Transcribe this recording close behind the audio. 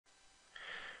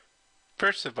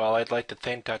First of all, I'd like to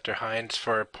thank Dr. Hines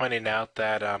for pointing out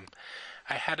that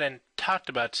I hadn't talked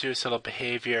about suicidal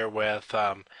behavior with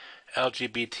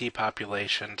LGBT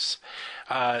populations.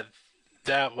 Uh,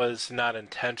 that was not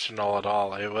intentional at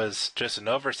all. It was just an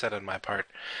oversight on my part.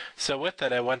 So with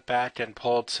that, I went back and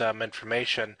pulled some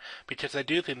information because I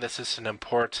do think this is an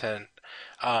important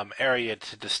area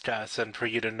to discuss and for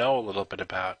you to know a little bit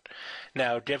about.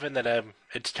 Now, given that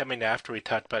it's coming after we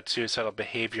talked about suicidal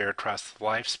behavior across the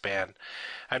lifespan,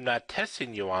 I'm not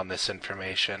testing you on this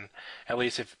information, at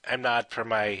least if I'm not for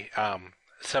my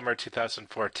summer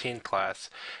 2014 class.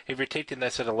 If you're taking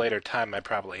this at a later time, I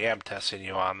probably am testing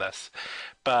you on this.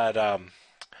 But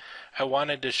I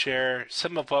wanted to share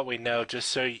some of what we know just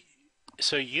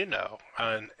so you know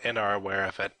and are aware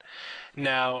of it.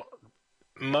 Now,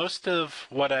 most of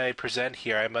what I present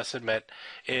here, I must admit,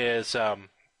 is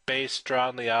based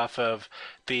strongly off of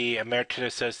the American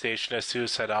Association of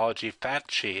Suicidology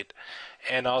fact sheet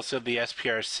and also the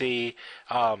SPRC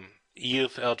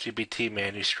Youth LGBT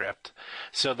manuscript.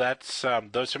 So that's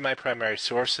those are my primary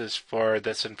sources for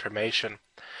this information.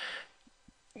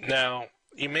 Now,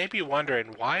 you may be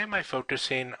wondering, why am I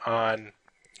focusing on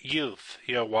youth?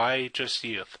 Why just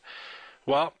youth?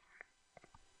 Well,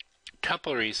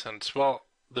 couple reasons. Well,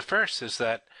 the first is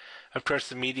that, of course,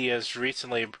 the media has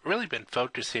recently really been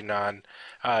focusing on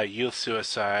youth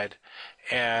suicide,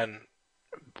 and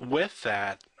with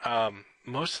that,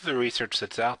 most of the research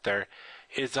that's out there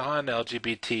is on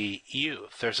LGBT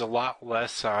youth. There's a lot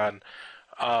less on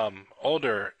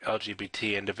older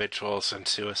LGBT individuals and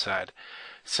suicide.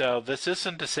 So this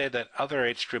isn't to say that other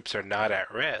age groups are not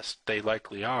at risk. They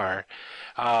likely are.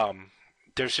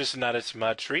 There's just not as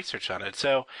much research on it.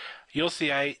 So you'll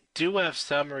see I do have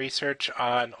some research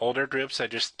on older groups I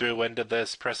just threw into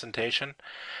this presentation,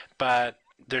 but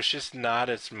there's just not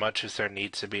as much as there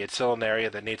needs to be. It's still an area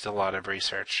that needs a lot of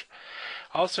research.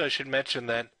 Also, I should mention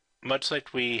that much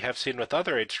like we have seen with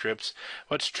other age groups,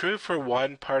 what's true for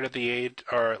one part of the age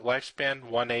or lifespan,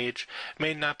 one age,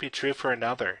 may not be true for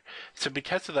another. So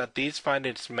because of that, these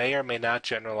findings may or may not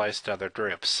generalize to other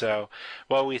groups. So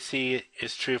what we see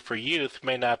is true for youth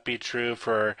may not be true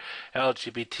for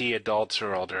LGBT adults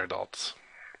or older adults.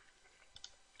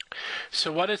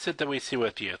 So what is it that we see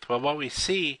with youth? Well, what we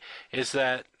see is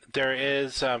that there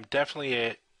is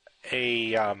definitely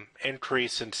a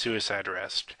increase in suicide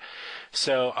risk.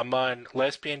 So among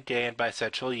lesbian, gay, and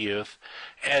bisexual youth,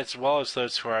 as well as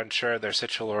those who are unsure of their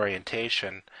sexual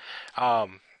orientation,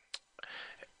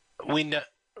 we know,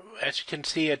 as you can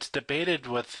see, it's debated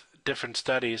with different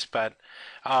studies, but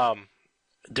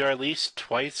they're at least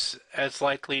twice as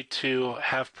likely to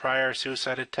have prior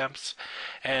suicide attempts,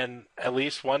 and at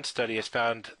least one study has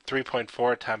found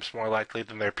 3.4 times more likely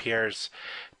than their peers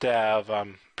to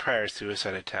have prior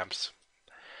suicide attempts.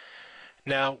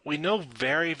 Now, we know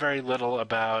very, very little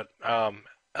about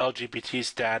LGBT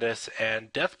status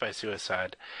and death by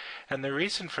suicide, and the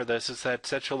reason for this is that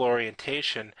sexual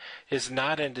orientation is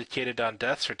not indicated on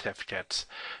death certificates.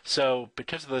 So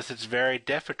because of this, it's very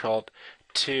difficult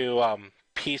to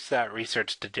piece that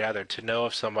research together to know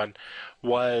if someone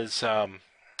was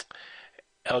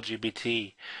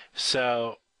LGBT.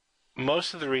 So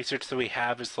most of the research that we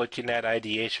have is looking at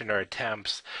ideation or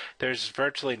attempts. There's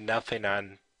virtually nothing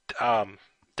on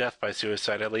death by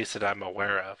suicide, at least that I'm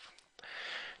aware of.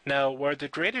 Now, where the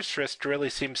greatest risk really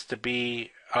seems to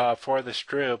be for this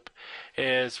group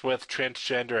is with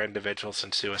transgender individuals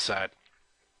and suicide.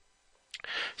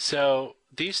 So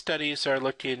these studies are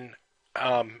looking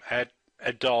at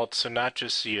adults, so not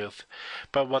just youth,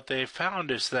 but what they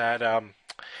found is that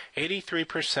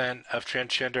 83% of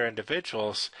transgender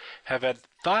individuals have had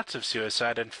thoughts of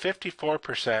suicide and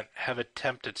 54% have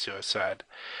attempted suicide.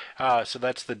 So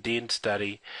that's the Dean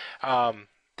study.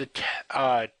 The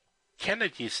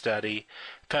Kennedy study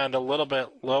found a little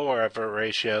bit lower of a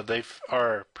ratio,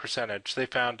 or percentage. They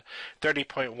found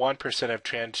 30.1% of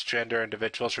transgender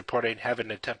individuals reporting having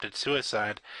attempted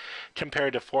suicide,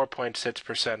 compared to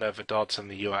 4.6% of adults in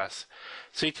the U.S.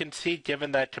 So you can see,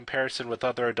 given that comparison with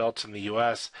other adults in the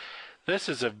U.S., this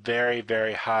is a very,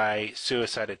 very high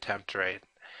suicide attempt rate.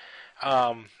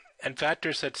 And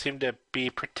factors that seem to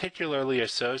be particularly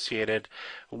associated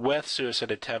with suicide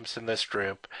attempts in this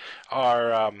group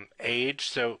are age,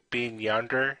 so being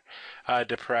younger,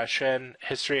 depression,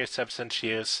 history of substance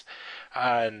use,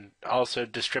 and also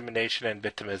discrimination and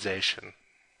victimization.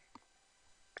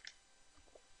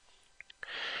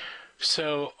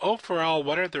 So overall,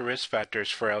 what are the risk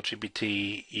factors for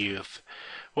LGBT youth?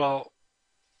 Well,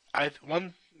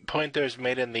 one point that was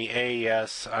made in the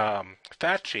AES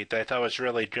fact sheet that I thought was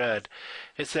really good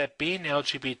is that being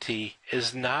LGBT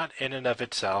is not in and of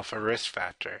itself a risk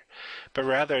factor, but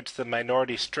rather it's the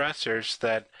minority stressors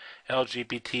that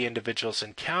LGBT individuals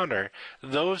encounter.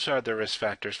 Those are the risk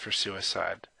factors for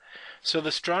suicide. So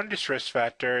the strongest risk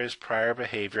factor is prior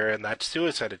behavior, and that's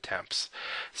suicide attempts.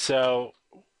 So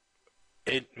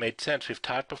it made sense. We've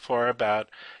talked before about,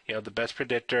 the best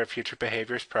predictor of future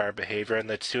behavior is prior behavior, and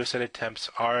that suicide attempts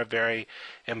are a very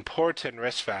important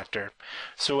risk factor.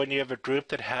 So when you have a group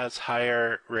that has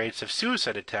higher rates of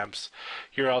suicide attempts,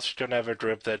 you're also going to have a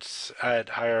group that's at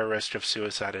higher risk of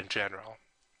suicide in general.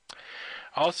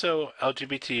 Also,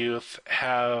 LGBT youth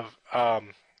have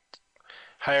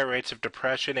higher rates of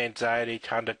depression, anxiety,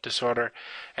 conduct disorder,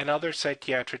 and other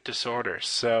psychiatric disorders.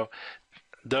 So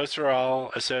those are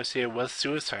all associated with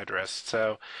suicide risk.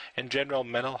 So in general,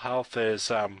 mental health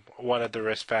is one of the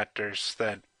risk factors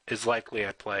that is likely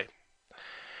at play.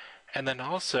 And then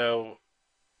also,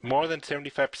 more than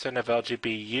 75% of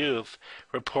LGBT youth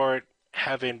report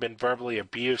having been verbally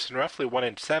abused, and roughly 1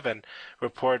 in 7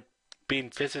 report being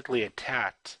physically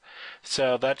attacked.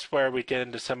 So that's where we get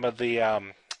into some of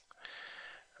the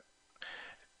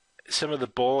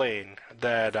bullying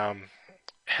that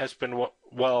has been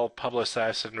well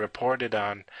publicized and reported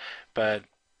on, but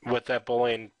with that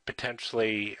bullying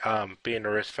potentially being a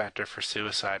risk factor for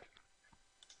suicide.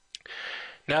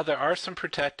 Now, there are some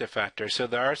protective factors, so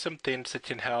there are some things that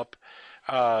can help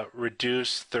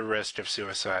reduce the risk of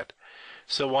suicide.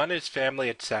 So one is family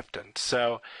acceptance.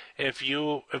 So if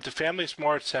the family is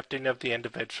more accepting of the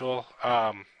individual,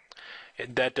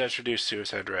 that does reduce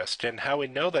suicide risk. And how we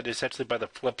know that is actually by the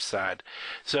flip side.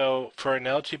 So for an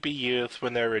LGBT youth,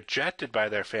 when they're rejected by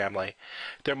their family,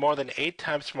 they're more than 8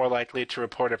 times more likely to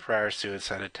report a prior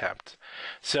suicide attempt.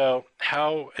 So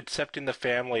how accepting the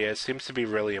family is seems to be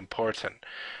really important.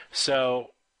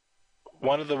 So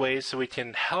one of the ways that we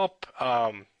can help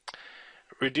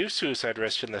reduce suicide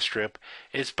risk in this group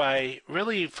is by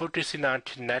really focusing on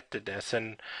connectedness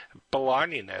and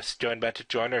belongingness, going back to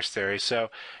Joiner's theory.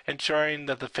 So ensuring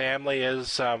that the family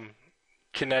is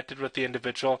connected with the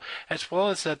individual, as well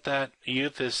as that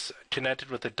youth is connected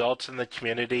with adults in the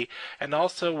community and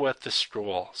also with the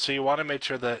school. So you want to make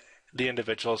sure that the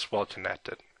individual is well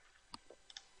connected.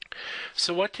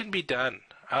 So what can be done?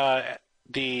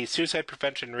 The Suicide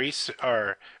Prevention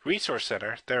Resource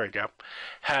Center, there we go,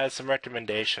 has some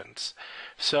recommendations.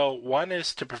 So one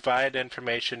is to provide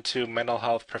information to mental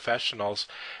health professionals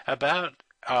about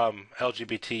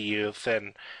LGBT youth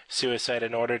and suicide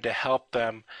in order to help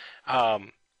them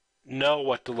know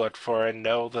what to look for and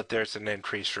know that there's an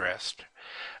increased risk.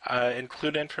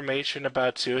 Include information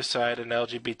about suicide and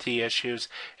LGBT issues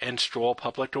in school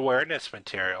public awareness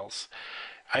materials.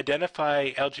 Identify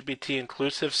LGBT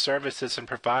inclusive services and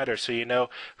providers so you know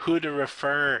who to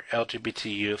refer LGBT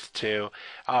youth to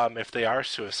if they are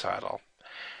suicidal.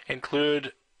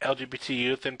 Include LGBT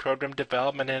youth in program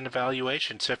development and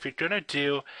evaluation. So if you're going to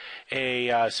do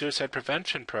a suicide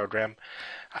prevention program,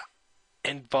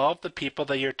 involve the people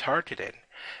that you're targeting.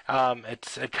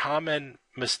 It's a common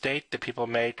mistake that people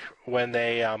make when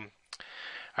they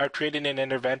are creating an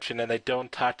intervention and they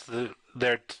don't talk to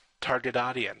their target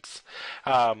audience.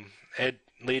 It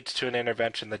leads to an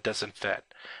intervention that doesn't fit.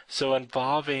 So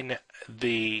involving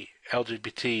the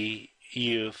LGBT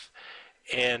youth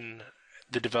in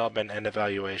the development and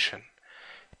evaluation.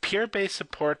 Peer-based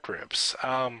support groups.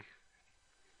 I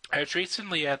was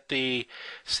recently at the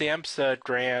SAMHSA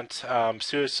grant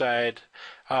suicide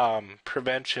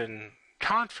prevention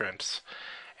conference,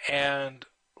 and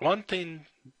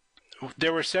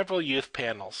there were several youth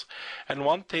panels, and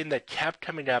one thing that kept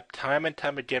coming up time and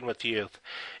time again with youth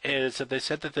is that they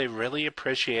said that they really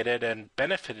appreciated and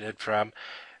benefited from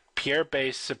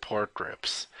peer-based support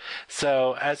groups.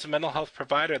 So as a mental health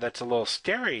provider, that's a little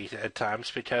scary at times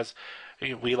because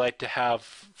we like to have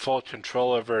full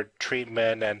control over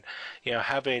treatment, and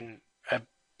having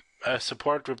a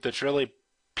support group that's really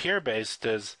peer-based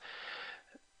is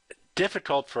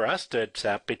difficult for us to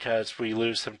accept because we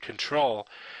lose some control.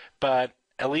 But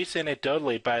at least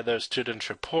anecdotally, by those students'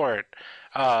 report,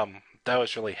 that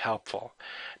was really helpful.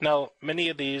 Now,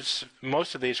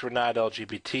 most of these were not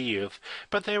LGBT youth,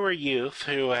 but they were youth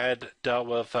who had dealt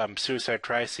with suicide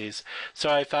crises,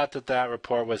 so I thought that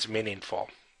report was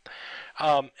meaningful.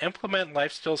 Implement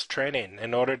life skills training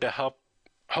in order to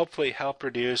hopefully help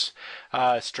reduce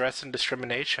stress and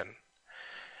discrimination.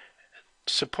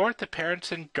 Support the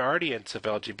parents and guardians of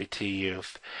LGBT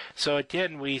youth. So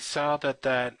again, we saw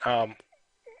that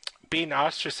being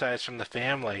ostracized from the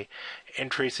family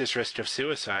increases risk of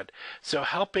suicide. So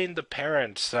helping the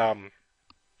parents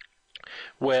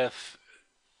with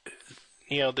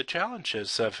the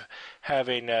challenges of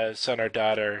having a son or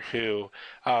daughter who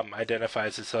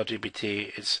identifies as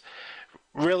LGBT is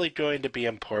really going to be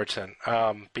important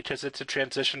because it's a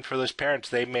transition for those parents.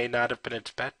 They may not have been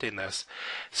expecting this.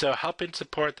 So helping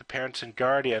support the parents and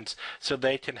guardians so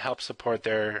they can help support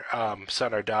their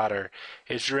son or daughter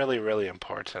is really, really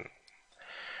important.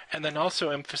 And then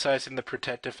also emphasizing the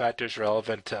protective factors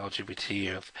relevant to LGBT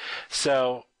youth.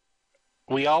 So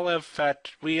we all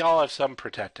have some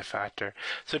protective factor.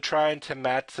 So trying to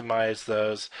maximize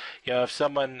those, if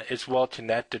someone is well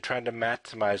connected, trying to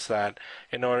maximize that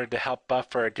in order to help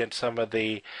buffer against some of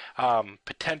the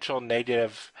potential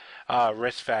negative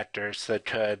risk factors that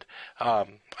could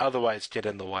otherwise get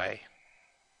in the way.